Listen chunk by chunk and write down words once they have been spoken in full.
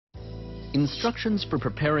Instructions for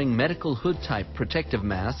preparing medical hood-type protective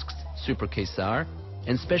masks, Super Kesar,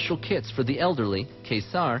 and special kits for the elderly,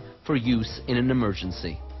 Kesar, for use in an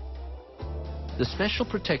emergency. The special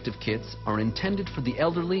protective kits are intended for the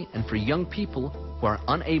elderly and for young people who are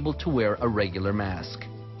unable to wear a regular mask.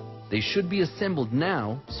 They should be assembled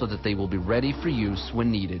now so that they will be ready for use when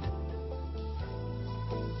needed.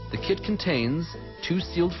 The kit contains 2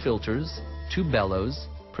 sealed filters, 2 bellows,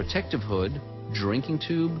 protective hood, drinking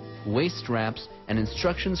tube, waist straps, and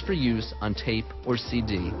instructions for use on tape or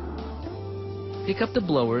CD. Pick up the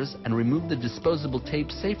blowers and remove the disposable tape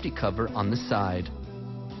safety cover on the side.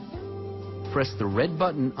 Press the red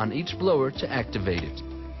button on each blower to activate it.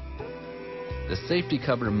 The safety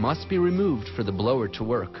cover must be removed for the blower to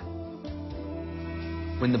work.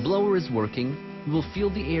 When the blower is working, you will feel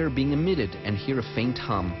the air being emitted and hear a faint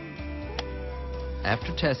hum.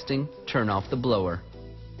 After testing, turn off the blower.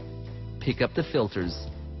 Pick up the filters.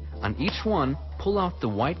 On each one, pull out the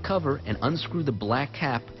white cover and unscrew the black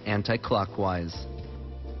cap anti-clockwise.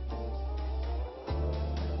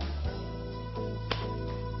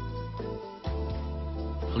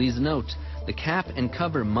 Please note, the cap and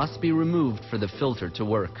cover must be removed for the filter to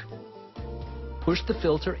work. Push the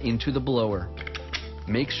filter into the blower.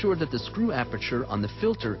 Make sure that the screw aperture on the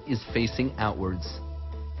filter is facing outwards.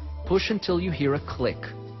 Push until you hear a click.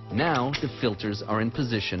 Now the filters are in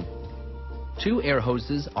position. 2 air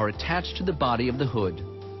hoses are attached to the body of the hood.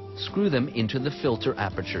 Screw them into the filter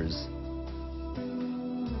apertures.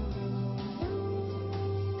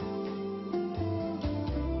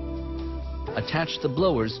 Attach the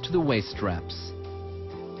blowers to the waist straps.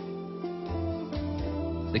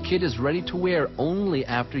 The kit is ready to wear only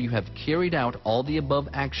after you have carried out all the above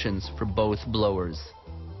actions for both blowers.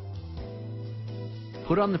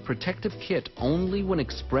 Put on the protective kit only when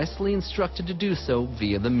expressly instructed to do so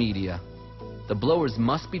via the media. The blowers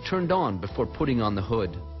must be turned on before putting on the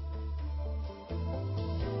hood.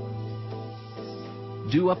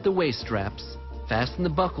 Do up the waist straps, fasten the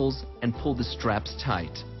buckles, and pull the straps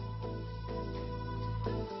tight.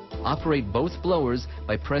 Operate both blowers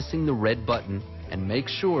by pressing the red button and make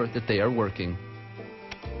sure that they are working.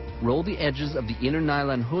 Roll the edges of the inner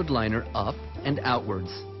nylon hood liner up and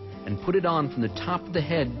outwards and put it on from the top of the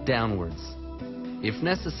head downwards. If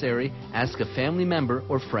necessary, ask a family member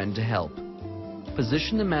or friend to help.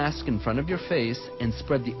 Position the mask in front of your face and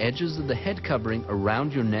spread the edges of the head covering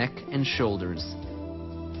around your neck and shoulders.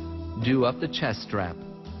 Do up the chest strap.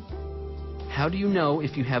 How do you know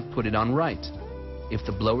if you have put it on right? If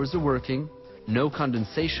the blowers are working, no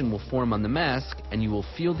condensation will form on the mask and you will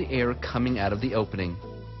feel the air coming out of the opening.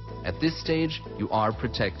 At this stage, you are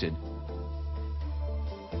protected.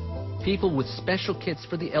 People with special kits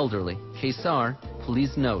for the elderly, Kesar,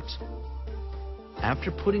 please note.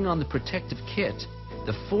 After putting on the protective kit,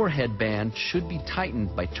 the forehead band should be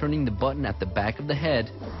tightened by turning the button at the back of the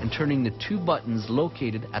head and turning the 2 buttons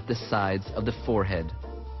located at the sides of the forehead.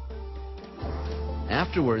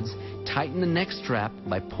 Afterwards, tighten the neck strap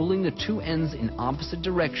by pulling the 2 ends in opposite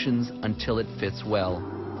directions until it fits well.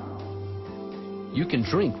 You can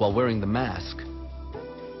drink while wearing the mask.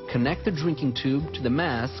 Connect the drinking tube to the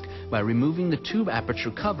mask by removing the tube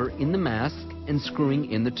aperture cover in the mask and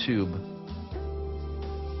screwing in the tube.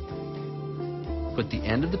 Put the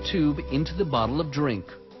end of the tube into the bottle of drink,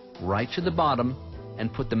 right to the bottom,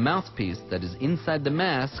 and put the mouthpiece that is inside the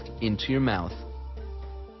mask into your mouth.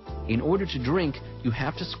 In order to drink, you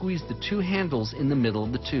have to squeeze the 2 handles in the middle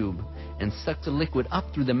of the tube and suck the liquid up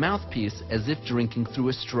through the mouthpiece as if drinking through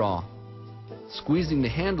a straw. Squeezing the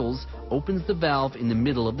handles opens the valve in the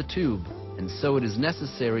middle of the tube, and so it is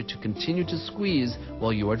necessary to continue to squeeze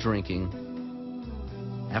while you are drinking.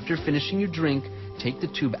 After finishing your drink, take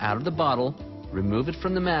the tube out of the bottle, remove it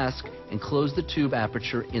from the mask, and close the tube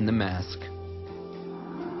aperture in the mask.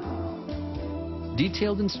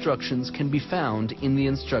 Detailed instructions can be found in the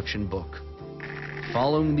instruction book.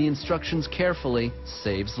 Following the instructions carefully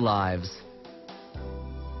saves lives.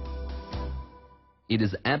 It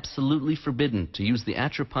is absolutely forbidden to use the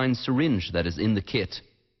atropine syringe that is in the kit.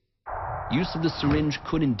 Use of the syringe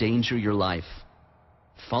could endanger your life.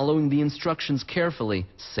 Following the instructions carefully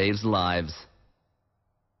saves lives.